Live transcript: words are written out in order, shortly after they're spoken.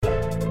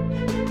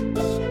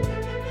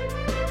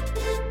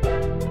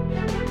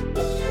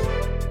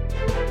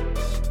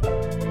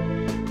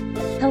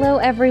Hello,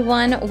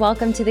 everyone.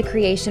 Welcome to the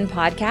Creation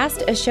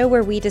Podcast, a show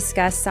where we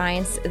discuss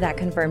science that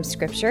confirms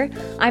Scripture.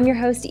 I'm your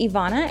host,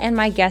 Ivana, and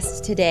my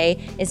guest today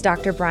is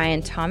Dr.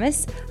 Brian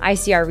Thomas,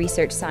 ICR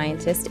research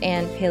scientist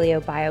and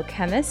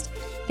paleobiochemist.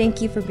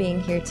 Thank you for being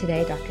here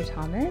today, Dr.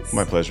 Thomas.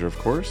 My pleasure, of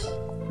course.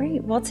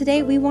 Great. Well,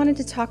 today we wanted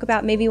to talk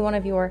about maybe one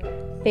of your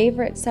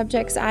favorite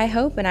subjects, I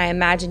hope, and I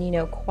imagine you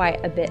know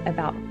quite a bit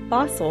about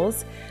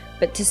fossils.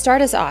 But to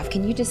start us off,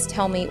 can you just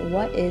tell me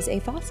what is a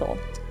fossil?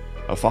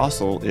 A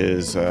fossil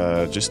is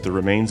just the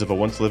remains of a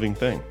once living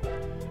thing.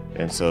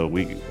 And so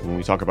when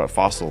we talk about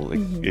fossil,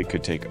 it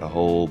could take a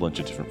whole bunch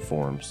of different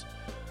forms.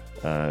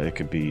 It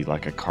could be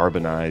like a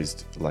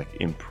carbonized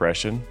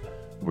impression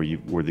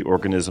where the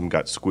organism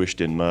got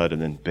squished in mud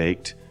and then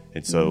baked.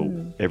 And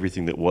so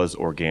everything that was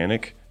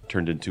organic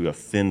turned into a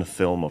thin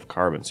film of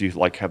carbon. So you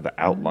have the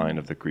outline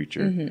of the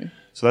creature.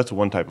 So that's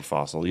one type of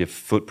fossil. You have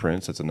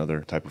footprints, that's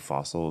another type of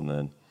fossil. And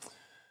then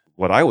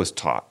what I was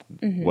taught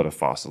what a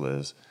fossil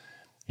is,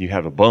 you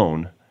have a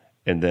bone,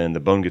 and then the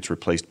bone gets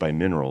replaced by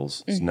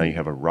minerals. So now you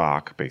have a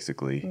rock,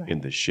 basically,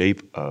 in the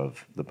shape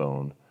of the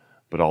bone,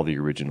 but all the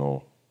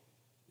original,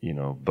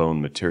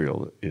 bone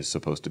material is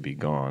supposed to be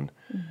gone.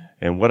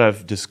 And what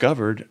I've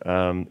discovered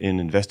in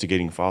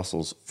investigating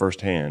fossils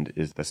firsthand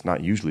is that's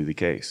not usually the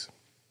case.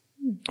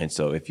 And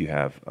so if you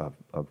have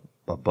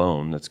a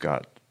bone that's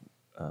got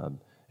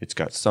it's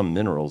got some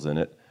minerals in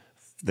it.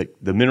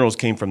 The minerals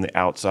came from the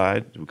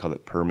outside. We call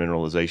it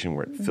permineralization,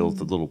 where it fills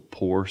the little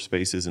pore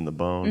spaces in the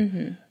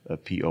bone,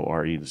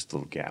 P-O-R-E, just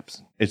little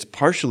gaps. It's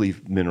partially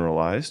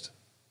mineralized,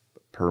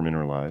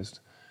 permineralized.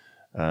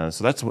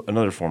 So that's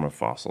another form of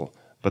fossil.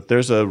 But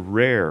there's a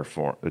rare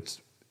form.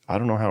 I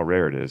don't know how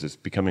rare it is. It's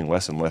becoming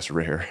less and less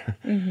rare.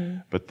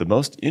 But the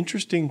most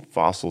interesting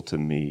fossil to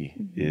me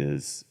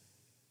is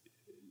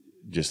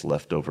just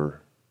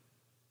leftover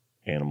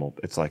animal.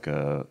 It's like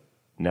a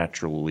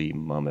naturally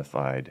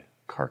mummified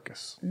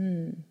carcass.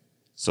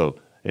 So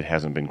it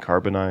hasn't been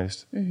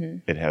carbonized.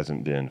 It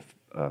hasn't been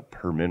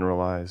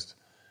permineralized.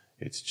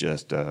 It's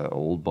just an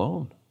old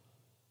bone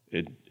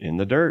in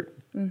the dirt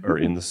or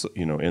in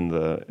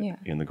the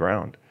in the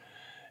ground.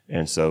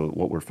 And so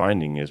what we're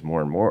finding is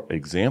more and more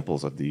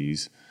examples of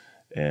these,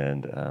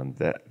 and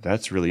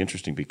that's really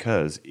interesting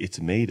because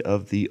it's made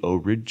of the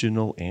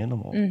original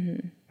animal.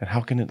 And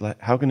how can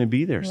it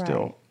be there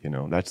still?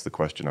 That's the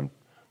question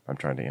I'm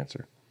trying to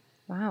answer.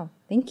 Wow,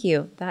 thank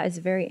you. That is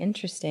very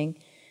interesting.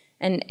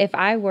 And if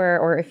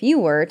you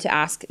were to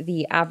ask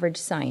the average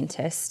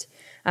scientist,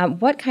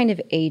 what kind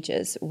of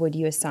ages would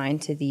you assign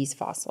to these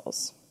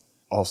fossils?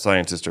 All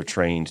scientists are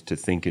trained to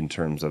think in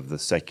terms of the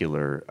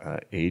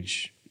secular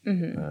age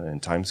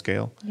and time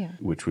scale,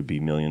 which would be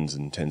millions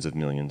and tens of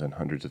millions and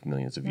hundreds of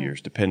millions of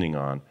years, depending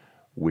on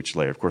which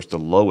layer. Of course, the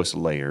lowest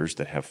layers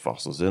that have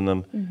fossils in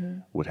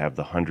them would have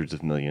the hundreds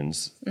of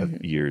millions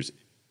of years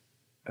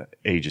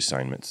age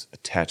assignments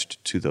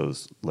attached to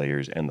those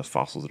layers and the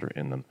fossils that are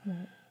in them.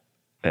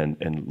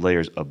 And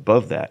layers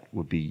above that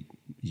would be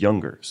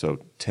younger, so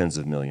tens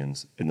of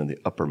millions, and then the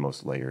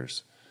uppermost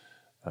layers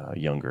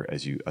younger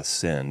as you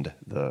ascend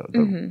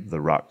the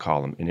rock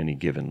column in any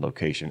given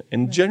location.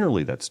 And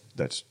generally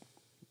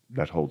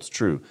that holds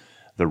true.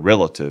 The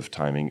relative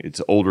timing,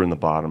 it's older in the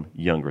bottom,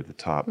 younger at the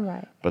top.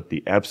 But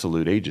the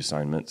absolute age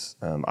assignments,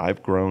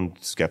 I've grown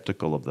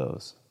skeptical of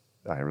those.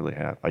 I really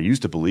have. I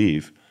used to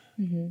believe,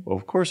 well,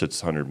 of course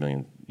it's 100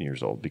 million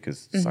years old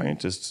because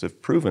scientists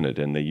have proven it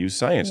and they use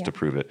science to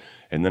prove it.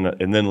 And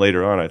then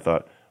later on I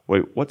thought,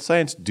 wait, what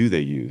science do they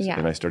use?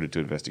 And I started to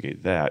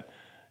investigate that,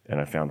 and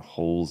I found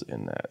holes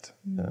in that.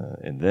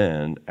 And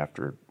then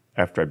after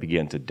I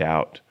began to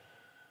doubt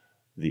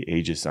the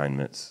age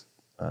assignments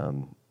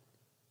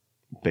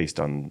based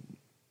on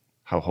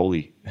how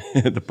holy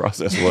the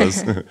process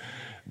was,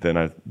 then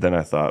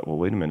I thought, well,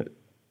 wait a minute.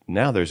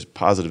 Now there's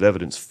positive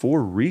evidence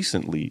for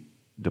recently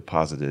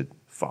deposited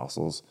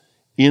fossils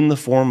in the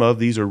form of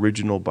these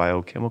original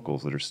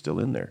biochemicals that are still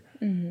in there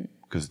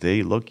because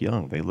they look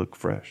young, they look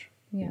fresh.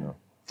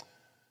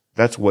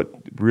 That's what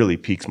really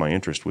piques my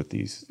interest with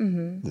these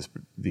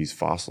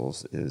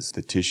fossils is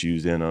the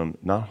tissues in them.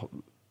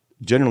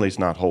 Generally it's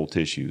not whole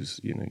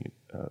tissues,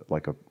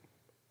 like a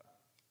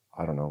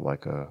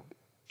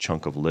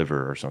chunk of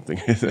liver or something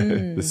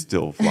that's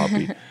still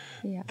floppy.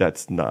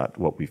 That's not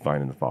what we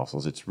find in the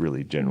fossils. It's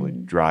really generally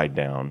dried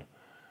down,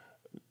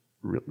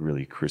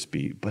 really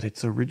crispy, but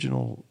it's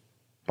original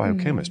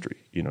biochemistry.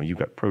 You've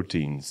got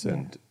proteins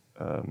and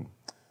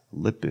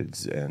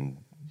lipids and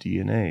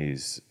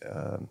DNAs,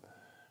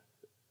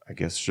 I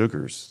guess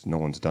sugars. No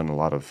one's done a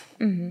lot of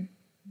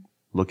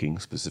looking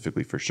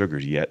specifically for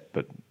sugars yet,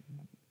 but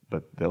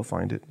they'll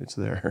find it. It's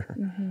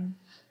there.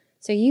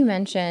 So you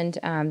mentioned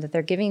that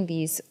they're giving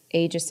these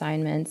age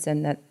assignments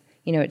and that,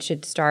 it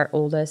should start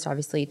oldest,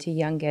 obviously, to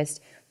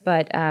youngest.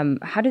 But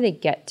how do they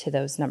get to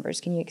those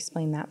numbers? Can you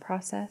explain that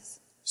process?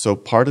 So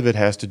part of it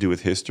has to do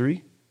with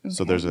history.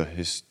 So there's a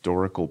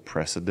historical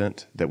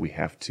precedent that we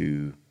have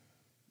to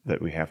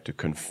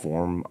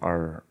conform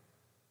our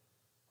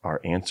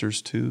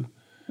answers to.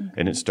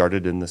 And it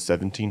started in the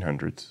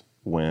 1700s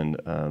when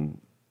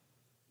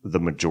the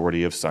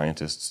majority of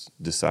scientists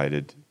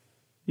decided,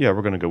 yeah,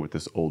 we're going to go with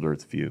this old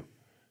Earth view.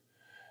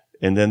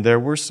 And then there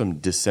were some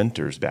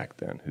dissenters back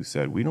then who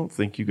said, we don't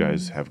think you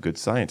guys have good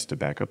science to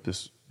back up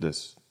this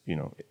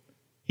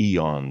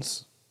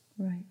eons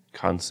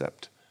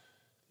concept.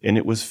 And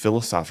it was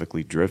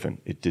philosophically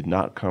driven. It did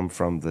not come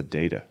from the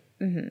data.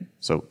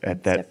 So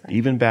at that,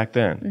 even back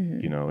then,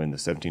 in the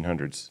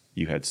 1700s,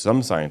 you had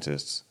some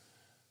scientists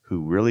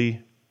who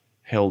really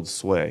held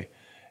sway.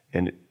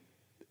 And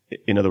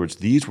in other words,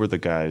 these were the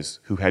guys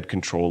who had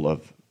control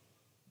of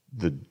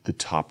the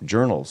top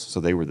journals. So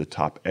they were the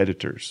top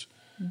editors.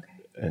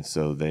 And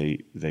so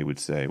they would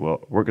say,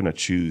 well, we're going to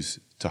choose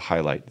to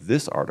highlight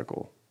this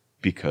article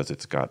because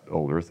it's got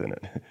old Earth in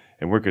it.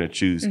 And we're going to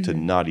choose to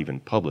not even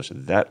publish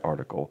that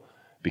article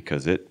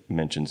because it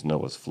mentions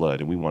Noah's flood,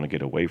 and we want to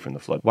get away from the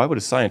flood. Why would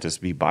a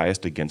scientist be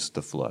biased against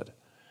the flood?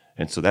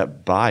 And so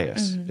that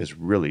bias is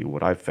really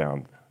what I've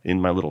found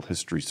in my little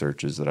history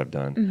searches that I've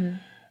done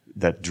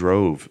that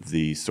drove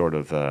the sort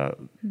of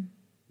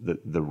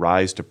the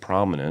rise to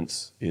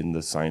prominence in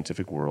the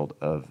scientific world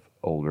of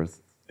old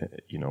Earth,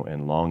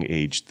 and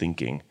long-age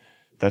thinking.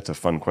 That's a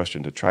fun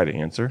question to try to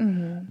answer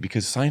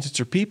because scientists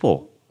are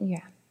people.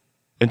 Yeah.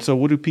 And so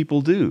what do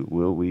people do?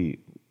 Well, we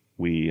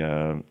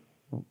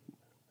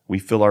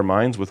fill our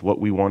minds with what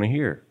we want to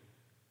hear,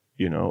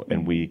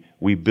 and we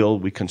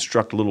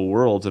construct little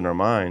worlds in our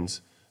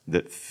minds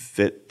that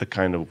fit the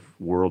kind of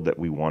world that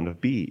we want to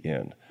be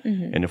in.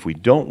 And if we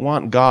don't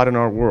want God in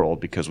our world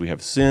because we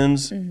have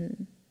sins,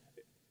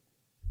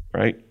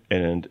 right?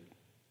 And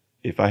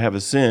if I have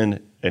a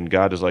sin and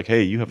God is like,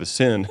 hey, you have a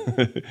sin,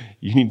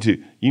 you need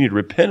to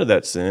repent of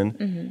that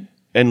sin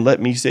and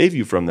let me save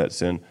you from that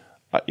sin.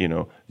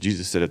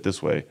 Jesus said it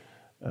this way,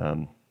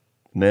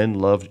 men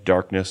loved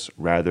darkness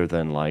rather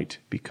than light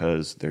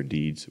because their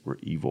deeds were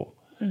evil.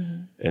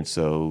 And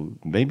so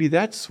maybe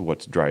that's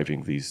what's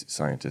driving these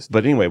scientists.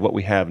 But anyway, what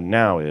we have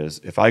now is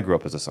if I grew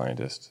up as a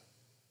scientist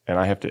and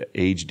I have to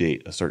age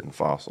date a certain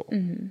fossil,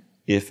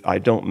 if I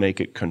don't make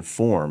it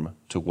conform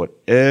to what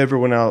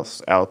everyone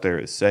else out there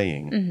is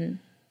saying,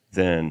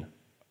 then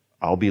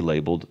I'll be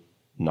labeled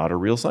not a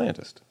real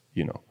scientist.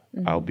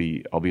 I'll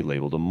be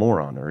labeled a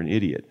moron or an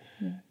idiot,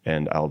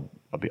 and I'll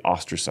be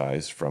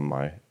ostracized from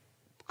my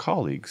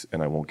colleagues,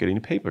 and I won't get any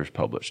papers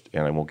published,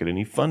 and I won't get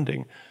any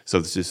funding. So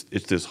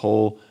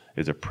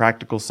it's a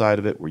practical side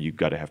of it where you've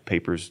got to have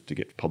papers to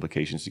get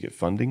publications to get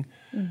funding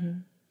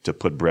to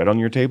put bread on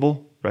your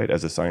table, right,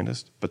 as a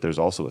scientist. But there's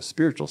also a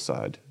spiritual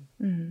side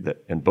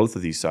and both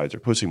of these sides are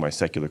pushing my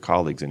secular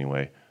colleagues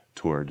anyway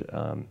toward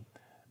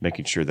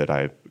making sure that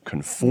I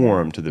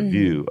conform to the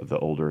view of the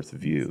old Earth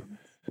view.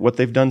 What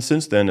they've done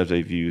since then is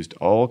they've used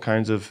all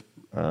kinds of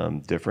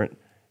different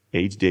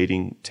age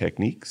dating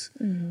techniques,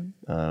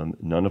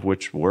 none of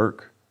which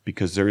work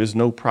because there is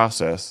no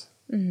process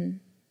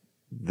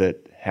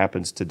that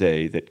happens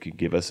today that could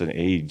give us an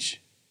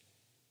age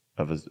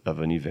of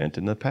an event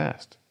in the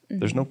past.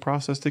 There's no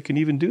process that can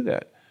even do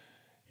that.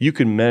 You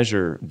can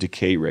measure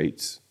decay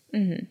rates,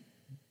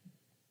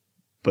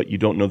 but you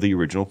don't know the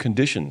original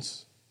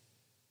conditions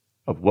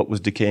of what was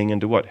decaying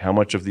into what. How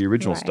much of the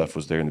original stuff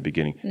was there in the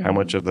beginning? How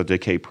much of the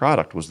decay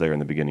product was there in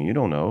the beginning? You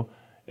don't know.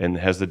 And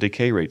has the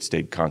decay rate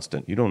stayed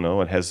constant? You don't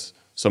know. And has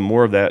some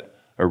more of that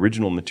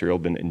original material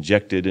been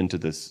injected into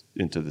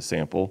the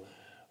sample,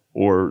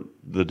 or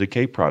the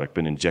decay product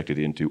been injected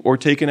into or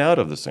taken out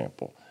of the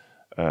sample?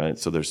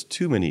 So there's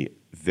too many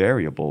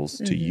variables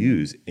to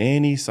use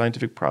any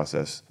scientific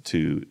process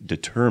to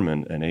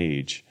determine an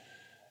age.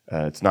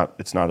 It's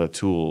not a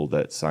tool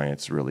that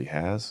science really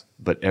has,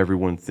 but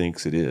everyone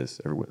thinks it is.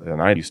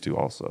 And I used to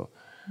also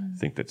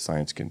think that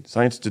science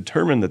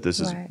determine that this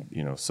is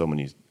so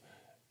many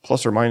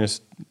plus or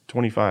minus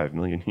 25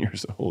 million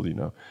years old.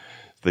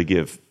 They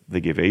give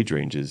age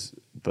ranges,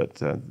 but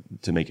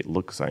to make it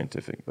look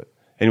scientific. But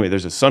anyway,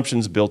 there's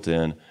assumptions built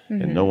in,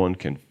 and no one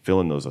can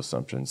fill in those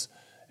assumptions.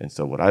 And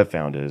so what I've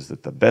found is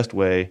that the best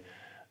way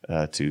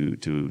to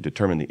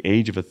determine the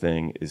age of a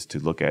thing is to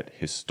look at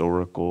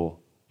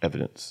historical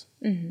evidence.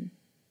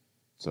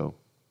 So,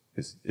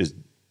 do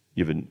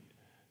you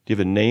have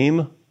a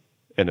name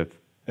and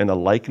a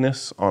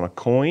likeness on a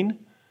coin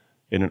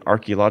in an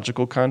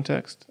archaeological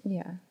context?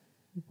 Yeah.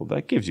 Well,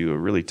 that gives you a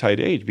really tight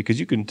age because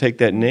you can take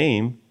that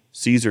name,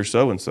 Caesar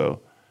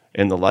so-and-so,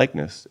 and the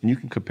likeness, and you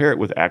can compare it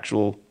with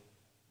actual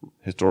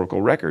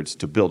historical records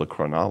to build a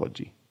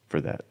chronology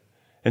for that.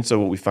 And so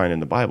what we find in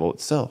the Bible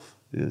itself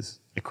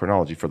is a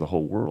chronology for the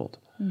whole world.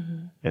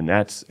 And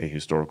that's a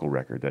historical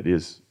record that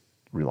is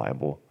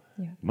reliable,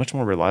 much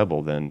more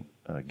reliable than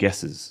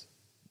guesses.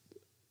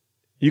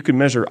 You can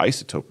measure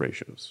isotope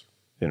ratios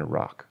in a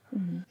rock,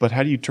 but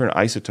how do you turn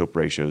isotope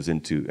ratios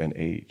into an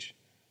age?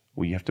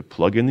 Well, you have to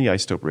plug in the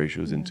isotope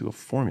ratios into a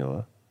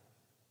formula.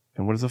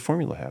 And what does the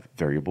formula have?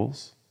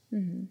 Variables.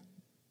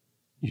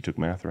 You took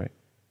math, right?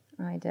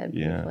 I did,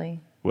 Yeah.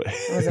 briefly.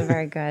 It wasn't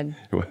very good.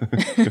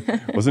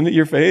 Wasn't it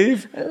your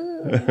fave?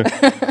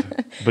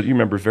 But you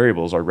remember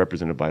variables are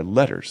represented by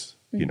letters,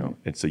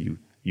 and so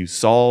you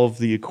solve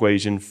the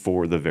equation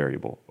for the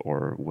variable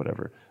or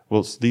whatever.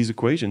 Well, these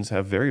equations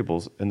have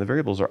variables, and the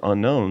variables are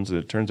unknowns. And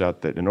it turns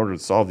out that in order to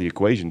solve the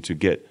equation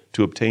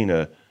to obtain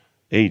a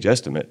age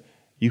estimate,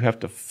 you have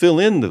to fill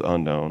in the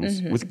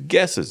unknowns with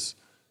guesses.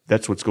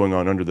 That's what's going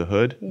on under the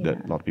hood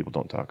that a lot of people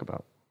don't talk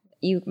about.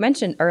 You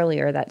mentioned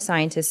earlier that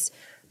scientists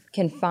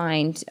can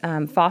find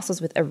fossils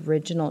with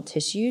original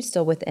tissue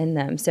still within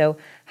them. So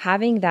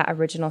having that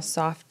original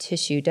soft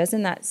tissue,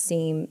 doesn't that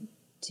seem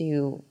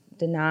to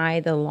deny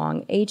the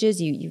long ages?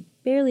 You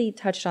barely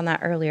touched on that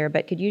earlier,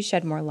 but could you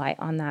shed more light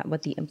on that,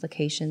 what the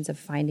implications of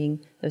finding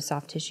those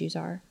soft tissues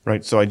are?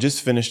 Right. So I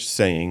just finished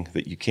saying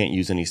that you can't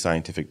use any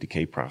scientific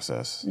decay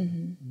process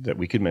that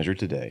we could measure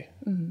today.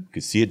 You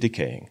could see it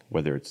decaying,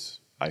 whether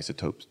it's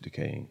isotopes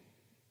decaying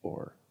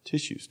or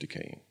tissues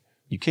decaying.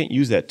 You can't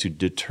use that to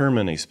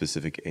determine a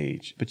specific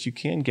age, but you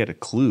can get a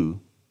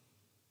clue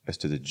as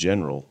to the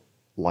general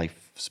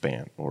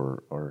lifespan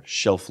or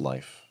shelf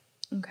life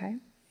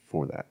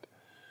for that.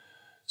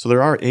 So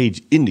there are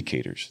age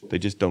indicators. They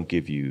just don't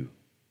give you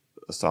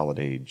a solid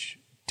age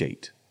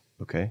date,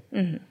 okay?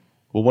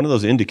 Well, one of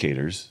those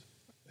indicators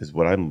is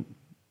what I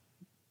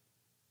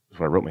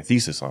wrote my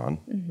thesis on,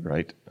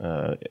 right?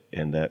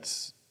 And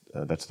that's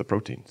the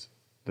proteins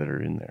that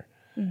are in there.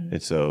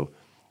 And so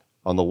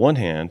on the one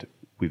hand,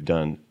 we've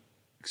done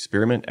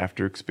experiment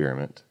after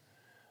experiment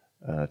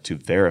to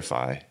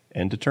verify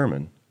and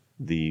determine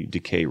the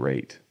decay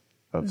rate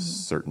of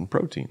certain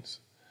proteins.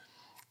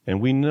 And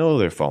we know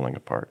they're falling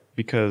apart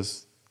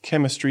because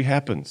chemistry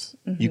happens.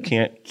 You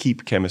can't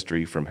keep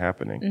chemistry from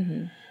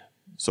happening.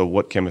 So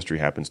what chemistry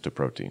happens to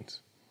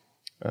proteins?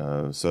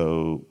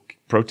 So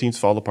proteins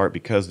fall apart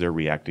because they're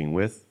reacting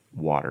with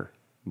water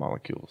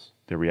molecules.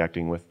 They're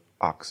reacting with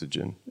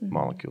oxygen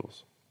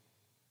molecules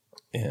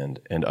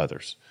and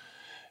others.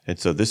 And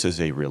so this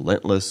is a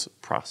relentless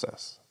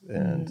process.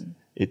 And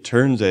it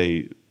turns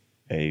a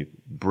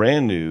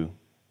brand new,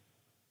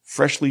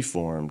 freshly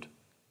formed,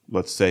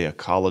 let's say a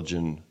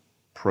collagen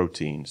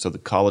protein. So the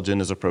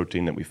collagen is a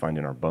protein that we find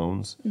in our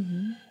bones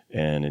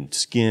and in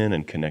skin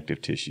and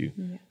connective tissue.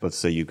 Let's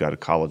say you've got a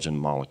collagen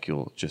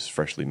molecule just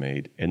freshly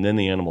made, and then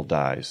the animal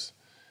dies.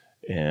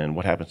 And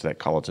what happens to that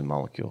collagen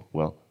molecule?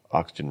 Well,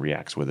 oxygen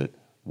reacts with it,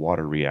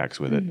 water reacts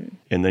with it,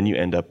 and then you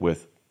end up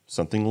with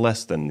something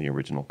less than the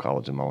original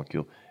collagen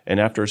molecule. And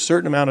after a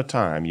certain amount of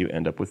time, you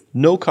end up with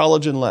no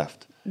collagen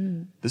left.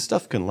 This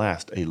stuff can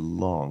last a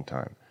long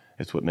time.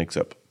 It's what makes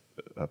up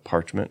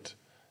parchment.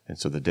 And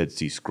so the Dead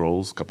Sea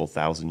Scrolls, a couple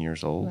thousand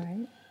years old,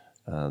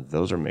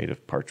 those are made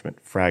of parchment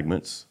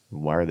fragments.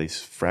 Why are they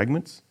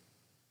fragments?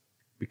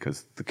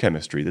 Because the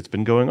chemistry that's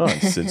been going on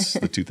since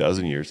the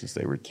 2,000 years since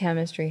they were...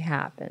 Chemistry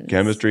happens.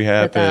 Chemistry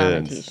happens. Put that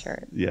on a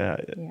t-shirt. Yeah.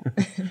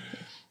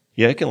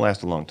 Yeah, it can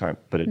last a long time,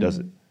 but it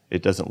doesn't.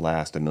 It doesn't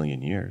last a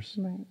million years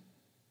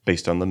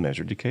based on the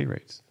measured decay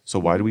rates. So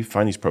why do we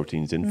find these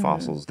proteins in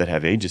fossils that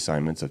have age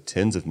assignments of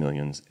tens of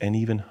millions and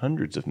even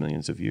hundreds of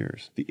millions of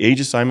years? The age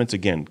assignments,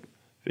 again,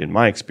 in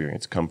my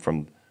experience, come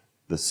from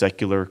the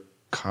secular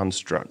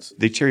constructs.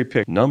 They cherry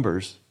pick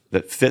numbers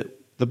that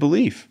fit the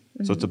belief.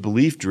 So it's a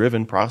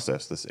belief-driven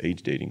process, this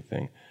age dating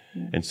thing.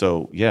 And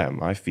so,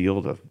 my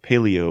field of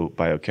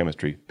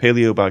paleobiochemistry,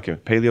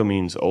 paleo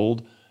means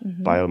old,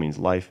 bio means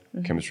life,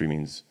 chemistry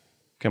means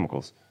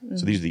chemicals.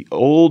 So these are the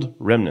old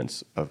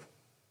remnants of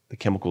the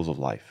chemicals of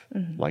life,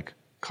 like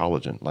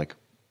collagen, like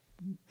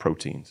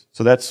proteins.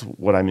 So that's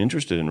what I'm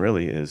interested in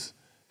really is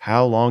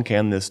how long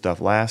can this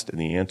stuff last? And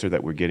the answer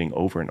that we're getting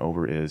over and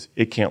over is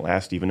it can't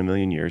last even a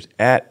million years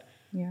at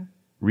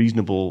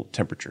reasonable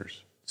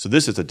temperatures. So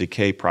this is a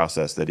decay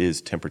process that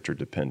is temperature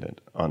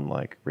dependent,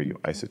 unlike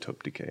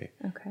radioisotope decay.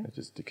 It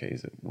just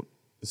decays at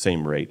the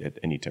same rate at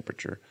any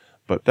temperature.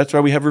 But that's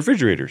why we have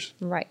refrigerators.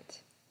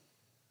 Right.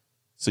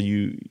 So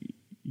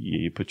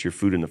you put your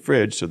food in the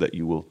fridge so that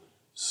you will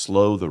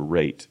slow the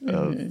rate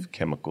of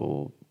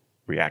chemical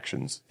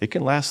reactions. It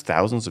can last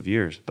thousands of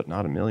years, but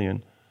not a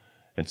million.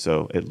 And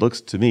so it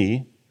looks to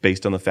me,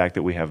 based on the fact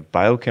that we have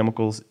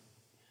biochemicals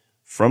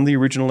from the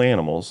original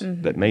animals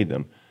that made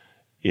them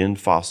in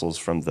fossils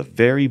from the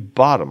very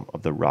bottom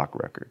of the rock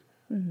record.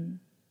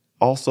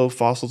 Also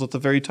fossils at the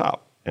very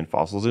top and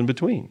fossils in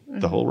between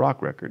the whole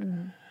rock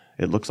record.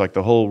 It looks like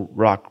the whole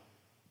rock,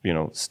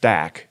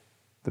 stack,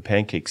 the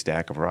pancake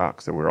stack of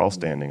rocks that we're all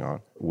standing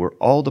on, were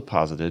all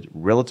deposited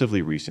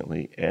relatively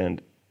recently.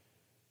 And,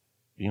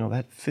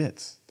 that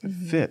fits. It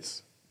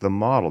fits the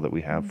model that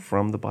we have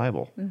from the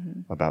Bible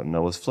about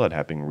Noah's flood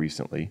happening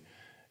recently.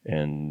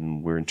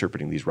 And we're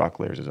interpreting these rock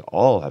layers as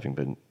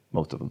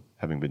most of them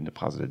having been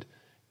deposited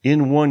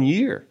in 1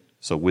 year.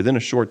 So within a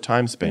short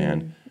time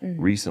span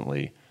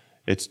recently,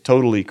 it's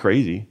totally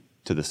crazy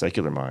to the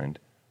secular mind,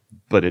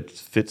 but it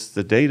fits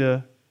the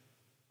data.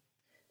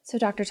 So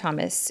Dr.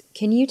 Thomas,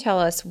 can you tell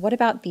us what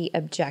about the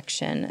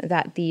objection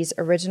that these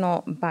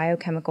original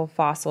biochemical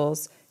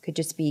fossils could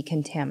just be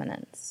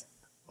contaminants?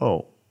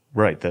 Oh,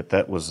 right.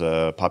 That was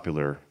a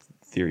popular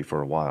theory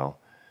for a while.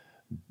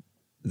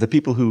 The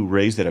people who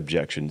raised that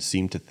objection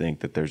seem to think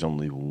that there's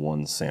only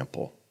one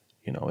sample,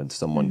 and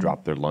someone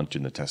dropped their lunch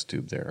in the test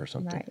tube there or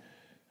something. Right.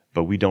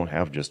 But we don't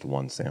have just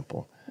one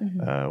sample.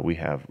 We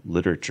have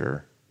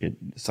literature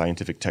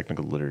scientific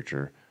technical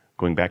literature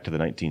going back to the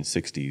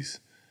 1960s.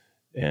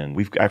 And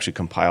we've actually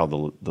compiled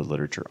the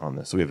literature on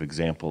this. So we have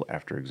example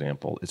after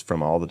example. It's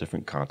from all the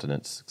different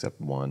continents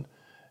except one.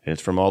 And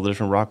it's from all the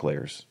different rock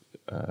layers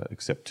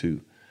except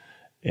two.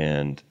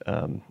 And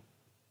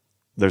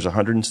there's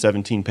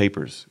 117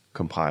 papers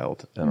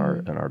compiled in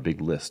our big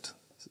list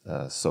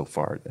so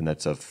far, and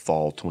that's of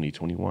fall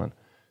 2021.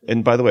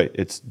 And by the way,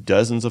 it's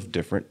dozens of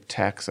different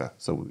taxa.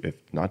 So if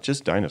not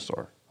just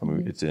dinosaur, I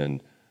mean, it's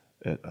in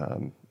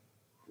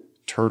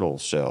turtle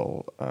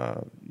shell.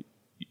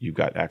 You've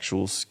got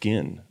actual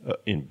skin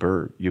in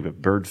bird. You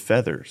have bird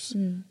feathers.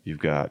 You've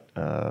got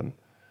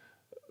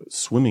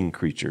swimming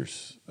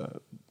creatures,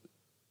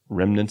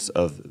 remnants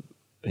of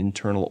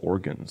internal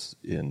organs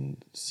in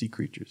sea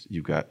creatures.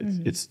 You've got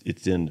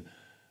it's in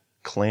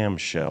clam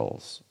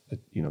shells.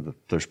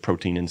 There's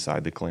protein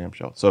inside the clam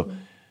shell. So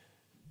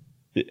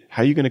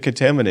how are you going to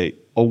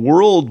contaminate a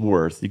world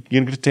worth? You're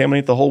going to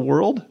contaminate the whole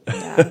world?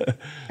 Yeah.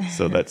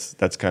 So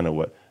that's kind of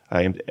what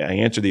I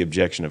answer the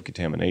objection of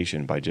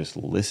contamination by just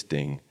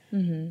listing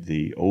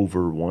the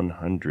over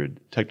 100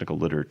 technical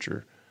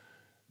literature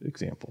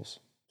examples.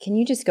 Can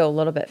you just go a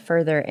little bit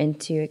further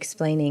into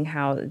explaining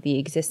how the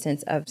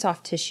existence of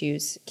soft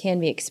tissues can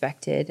be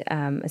expected,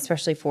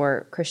 especially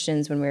for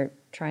Christians when we're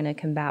trying to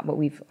combat what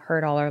we've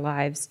heard all our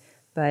lives,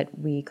 but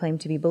we claim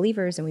to be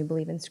believers and we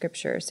believe in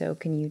Scripture? So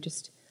can you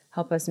just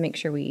help us make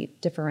sure we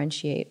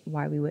differentiate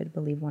why we would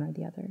believe one or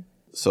the other?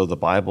 So the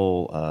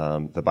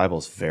Bible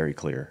is very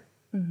clear,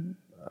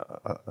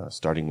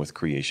 starting with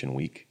Creation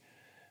Week.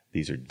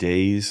 These are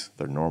days.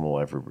 They're normal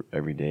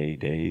everyday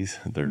days.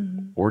 They're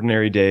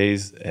ordinary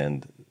days,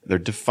 and they're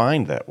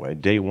defined that way.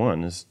 Day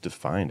one is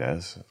defined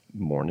as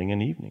morning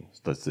and evening.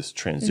 So there's this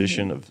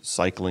transition of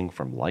cycling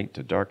from light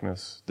to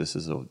darkness. This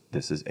is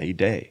a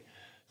day.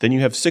 Then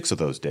you have 6 of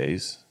those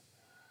days.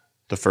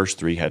 The first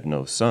 3 had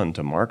no sun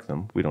to mark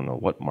them. We don't know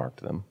what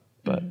marked them,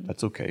 but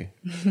that's okay.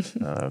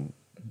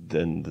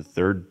 Then the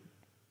third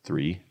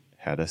 3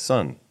 had a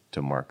sun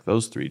to mark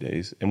those 3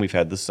 days, and we've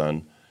had the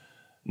sun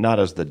not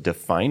as the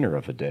definer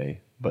of a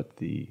day, but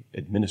the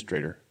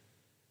administrator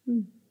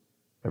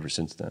ever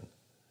since then.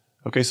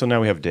 Okay, so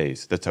now we have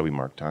days. That's how we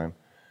mark time.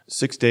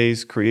 6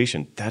 days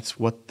creation. That's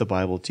what the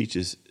Bible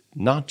teaches,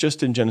 not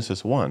just in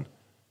Genesis 1,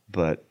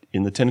 but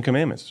in the 10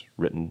 Commandments,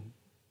 written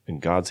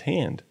in God's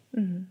hand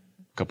a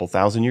couple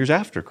thousand years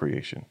after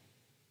creation,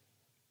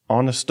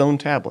 on a stone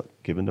tablet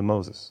given to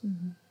Moses.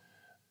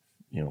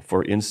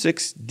 For in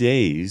 6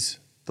 days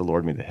the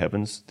Lord made the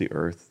heavens, the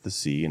earth, the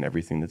sea, and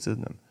everything that's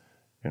in them.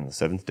 And on the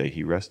 7th day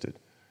he rested.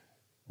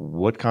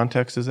 What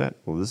context is that?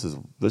 Well,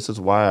 this is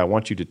why I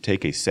want you to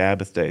take a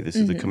Sabbath day. This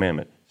is the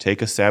commandment.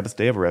 Take a Sabbath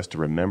day of rest to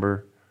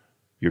remember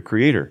your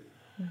Creator.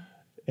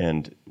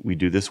 And we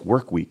do this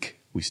work week.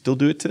 We still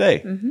do it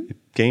today. It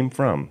came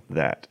from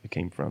that.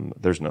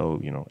 There's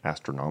no,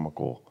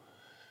 astronomical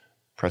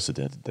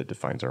precedent that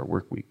defines our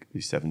work week. The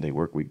 7-day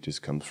work week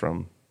just comes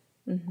from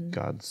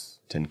God's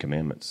 10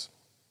 Commandments.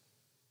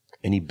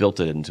 And he built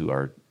it into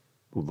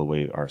the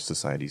way our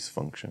societies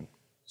function.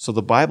 So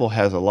the Bible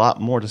has a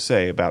lot more to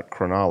say about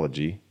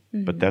chronology,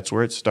 but that's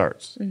where it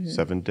starts.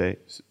 7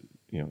 days,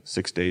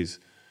 6 days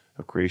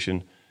of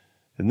creation.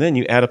 And then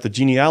you add up the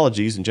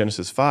genealogies in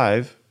Genesis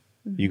 5.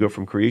 You go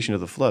from creation to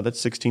the flood.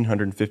 That's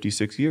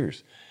 1,656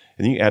 years.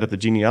 And then you add up the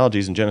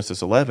genealogies in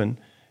Genesis 11,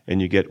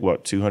 and you get,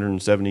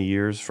 270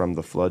 years from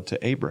the flood to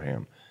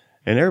Abraham.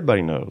 And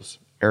everybody knows,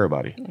 that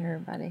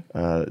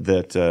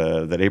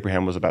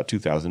Abraham was about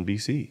 2000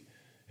 BC.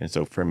 And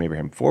so from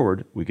Abraham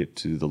forward, we get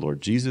to the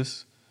Lord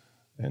Jesus.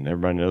 And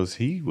everybody knows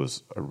he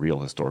was a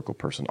real historical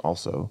person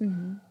also,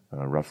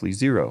 roughly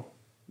 0,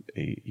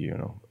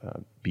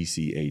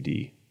 BC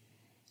AD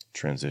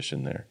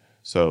transition there.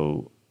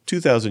 So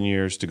 2,000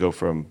 years to go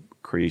from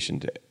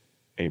creation to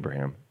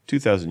Abraham,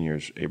 2,000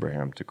 years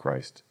Abraham to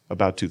Christ,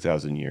 about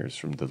 2,000 years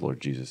from the Lord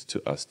Jesus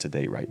to us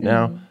today right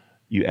now.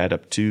 You add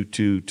up 2,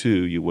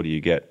 what do you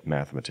get,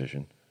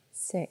 mathematician?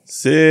 6.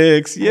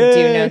 6, yay! I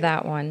do know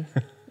that one.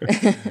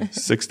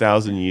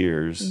 6,000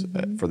 years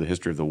for the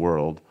history of the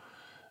world.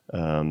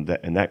 And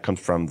that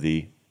comes from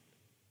the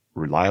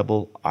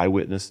reliable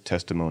eyewitness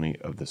testimony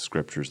of the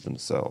Scriptures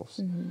themselves.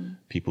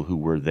 People who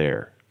were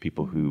there,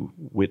 people who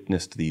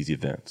witnessed these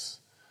events,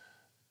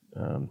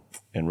 and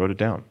wrote it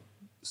down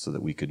so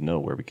that we could know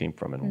where we came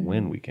from and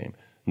when we came.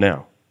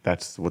 Now,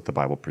 that's what the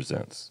Bible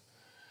presents.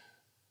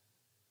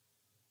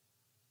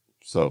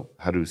 So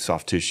how do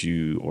soft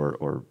tissue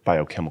or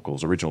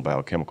biochemicals, original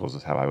biochemicals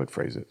is how I would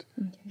phrase it,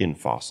 in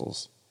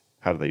fossils,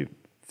 how do they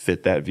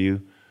fit that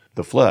view?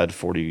 The flood,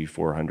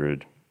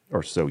 4,400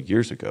 or so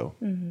years ago,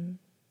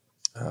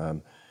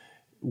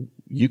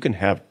 you can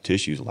have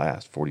tissues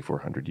last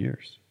 4,400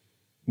 years,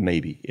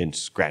 maybe, in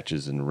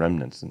scratches and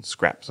remnants and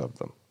scraps of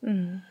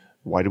them.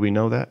 Why do we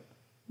know that?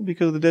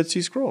 Because of the Dead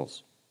Sea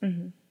Scrolls.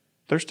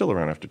 They're still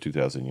around after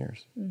 2,000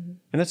 years. And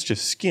that's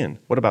just skin.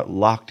 What about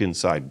locked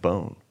inside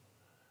bone?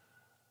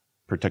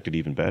 Protected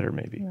even better,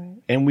 maybe. Right.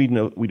 And we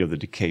know the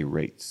decay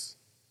rates.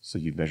 So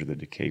you measure the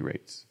decay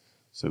rates.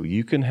 So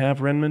you can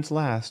have remnants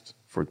last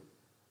for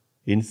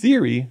In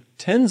theory,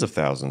 tens of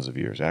thousands of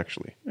years,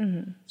 actually.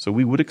 So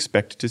we would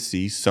expect to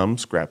see some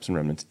scraps and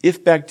remnants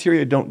if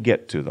bacteria don't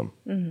get to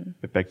them.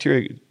 If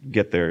bacteria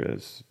get there,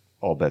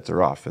 all bets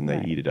are off and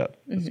they eat it up.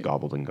 It's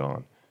gobbled and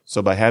gone.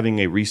 So by having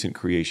a recent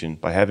creation,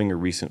 by having a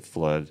recent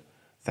flood,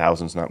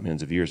 thousands, not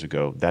millions of years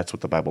ago, that's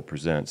what the Bible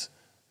presents.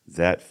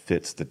 That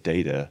fits the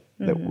data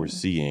that we're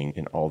seeing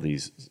in all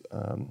these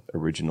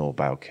original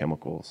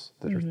biochemicals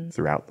that are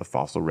throughout the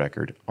fossil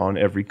record on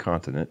every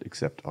continent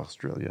except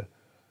Australia.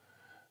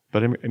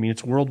 But I mean,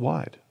 it's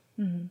worldwide.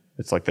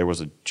 It's like there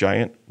was a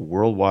giant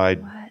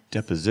worldwide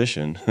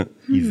deposition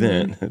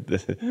event.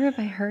 Where have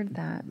I heard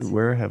that?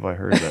 Where have I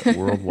heard that?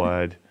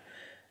 Worldwide.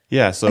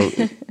 Yeah, so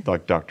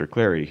like Dr.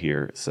 Clary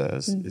here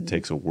says, it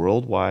takes a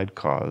worldwide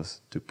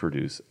cause to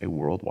produce a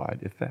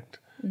worldwide effect.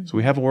 So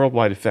we have a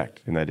worldwide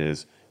effect, and that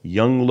is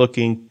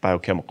young-looking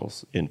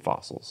biochemicals in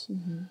fossils.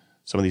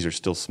 Some of these are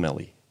still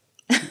smelly.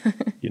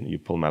 You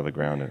pull them out of the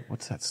ground, and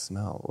what's that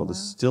smell? Well, it's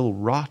still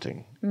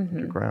rotting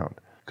underground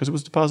because it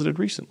was deposited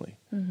recently.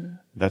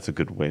 That's a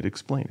good way to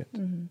explain it.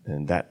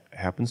 And that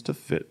happens to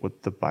fit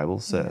what the Bible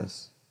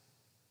says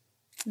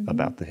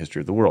about the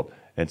history of the world.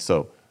 And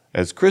so,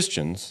 as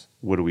Christians,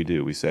 what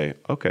do? We say,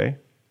 okay,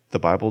 the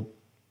Bible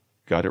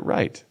got it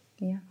right.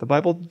 The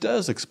Bible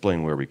does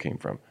explain where we came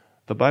from.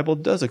 The Bible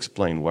does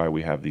explain why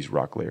we have these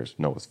rock layers,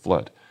 Noah's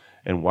flood,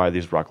 and why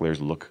these rock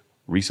layers look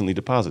recently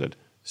deposited,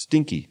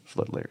 stinky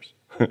flood layers,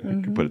 you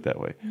can put it that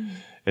way.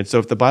 And so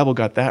if the Bible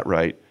got that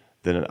right,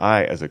 then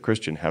I, as a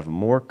Christian, have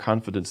more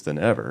confidence than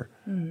ever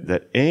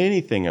that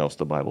anything else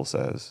the Bible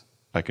says,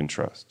 I can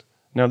trust.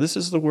 Now, this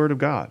is the Word of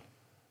God.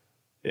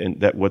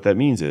 And that what that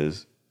means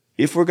is,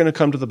 if we're going to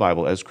come to the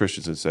Bible as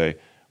Christians and say,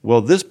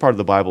 well, this part of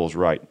the Bible is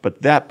right,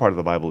 but that part of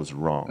the Bible is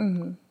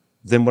wrong,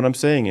 then what I'm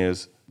saying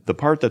is, the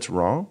part that's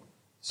wrong,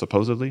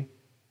 supposedly,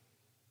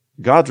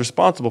 God's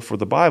responsible for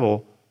the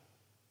Bible,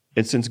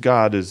 and since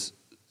God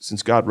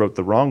wrote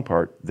the wrong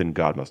part, then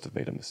God must have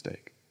made a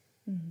mistake.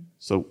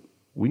 So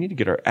we need to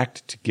get our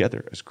act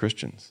together as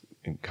Christians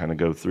and kind of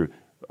go through,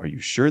 are you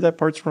sure that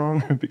part's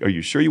wrong? Are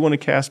you sure you want to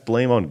cast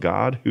blame on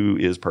God who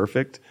is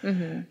perfect?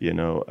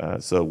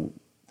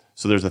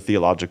 So there's a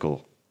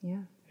theological,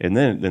 and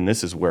then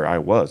this is where I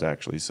was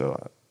actually,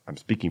 so I'm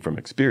speaking from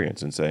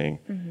experience and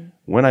saying,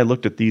 when I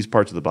looked at these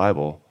parts of the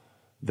Bible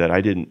that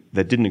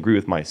didn't agree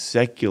with my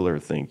secular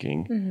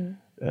thinking,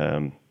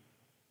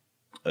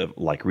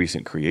 like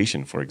recent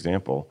creation, for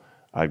example,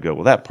 I'd go,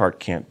 well, that part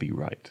can't be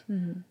right.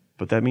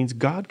 But that means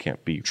God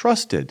can't be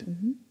trusted.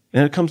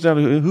 And it comes down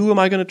to, who am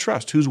I going to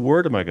trust? Whose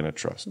word am I going to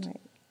trust?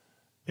 Right.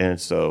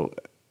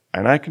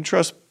 And I can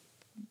trust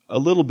a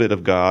little bit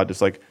of God.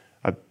 It's like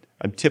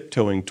I'm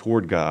tiptoeing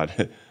toward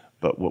God.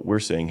 But what we're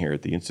saying here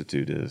at the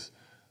Institute is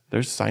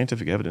there's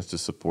scientific evidence to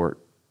support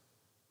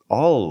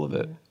all of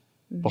it,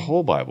 the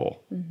whole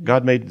Bible.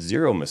 God made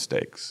zero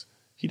mistakes.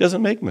 He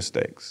doesn't make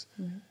mistakes.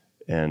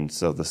 And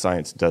so the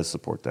science does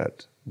support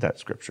that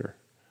scripture.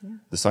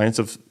 The science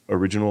of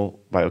original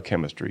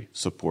biochemistry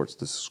supports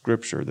the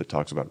scripture that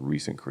talks about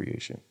recent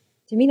creation.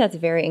 To me, that's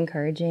very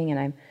encouraging, and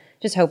I'm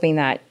just hoping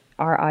that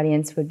our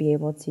audience would be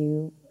able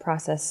to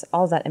process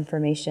all of that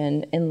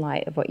information in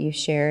light of what you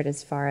shared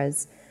as far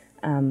as,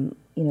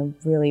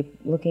 really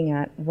looking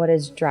at what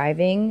is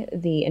driving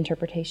the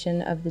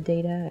interpretation of the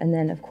data, and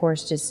then, of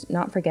course, just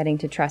not forgetting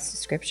to trust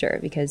scripture,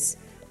 because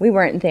we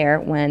weren't there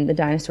when the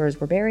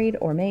dinosaurs were buried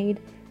or made.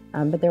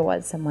 But there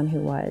was someone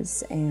who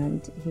was,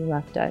 and he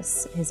left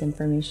us his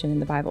information in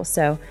the Bible.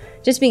 So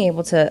just being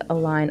able to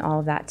align all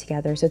of that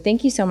together. So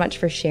thank you so much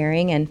for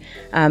sharing.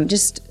 And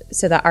just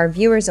so that our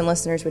viewers and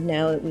listeners would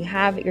know that we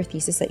have your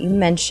thesis that you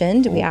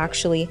mentioned. We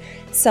actually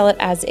sell it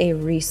as a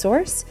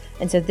resource.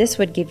 And so this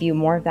would give you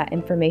more of that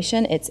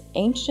information. It's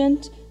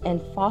Ancient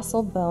and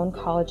Fossil Bone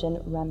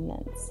Collagen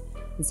Remnants.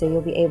 And so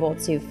you'll be able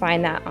to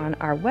find that on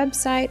our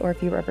website, or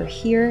if you're ever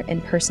here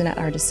in person at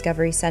our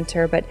Discovery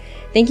Center. But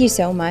thank you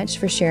so much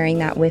for sharing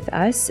that with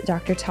us,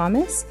 Dr.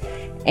 Thomas.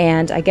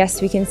 And I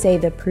guess we can say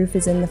the proof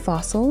is in the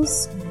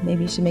fossils.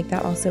 Maybe you should make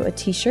that also a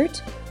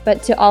t-shirt.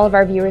 But to all of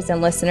our viewers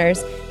and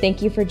listeners,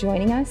 thank you for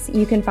joining us.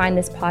 You can find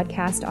this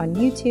podcast on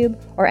YouTube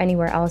or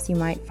anywhere else you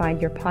might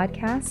find your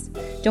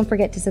podcast. Don't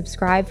forget to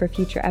subscribe for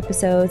future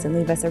episodes and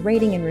leave us a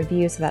rating and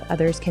review so that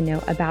others can know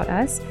about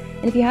us.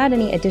 And if you had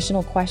any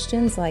additional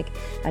questions, like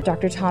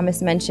Dr.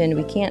 Thomas mentioned,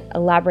 we can't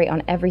elaborate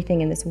on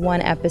everything in this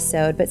one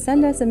episode, but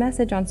send us a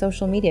message on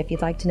social media if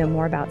you'd like to know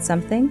more about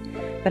something.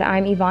 But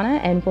I'm Ivana,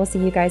 and we'll see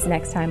you guys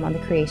next time on the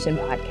Creation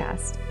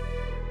Podcast.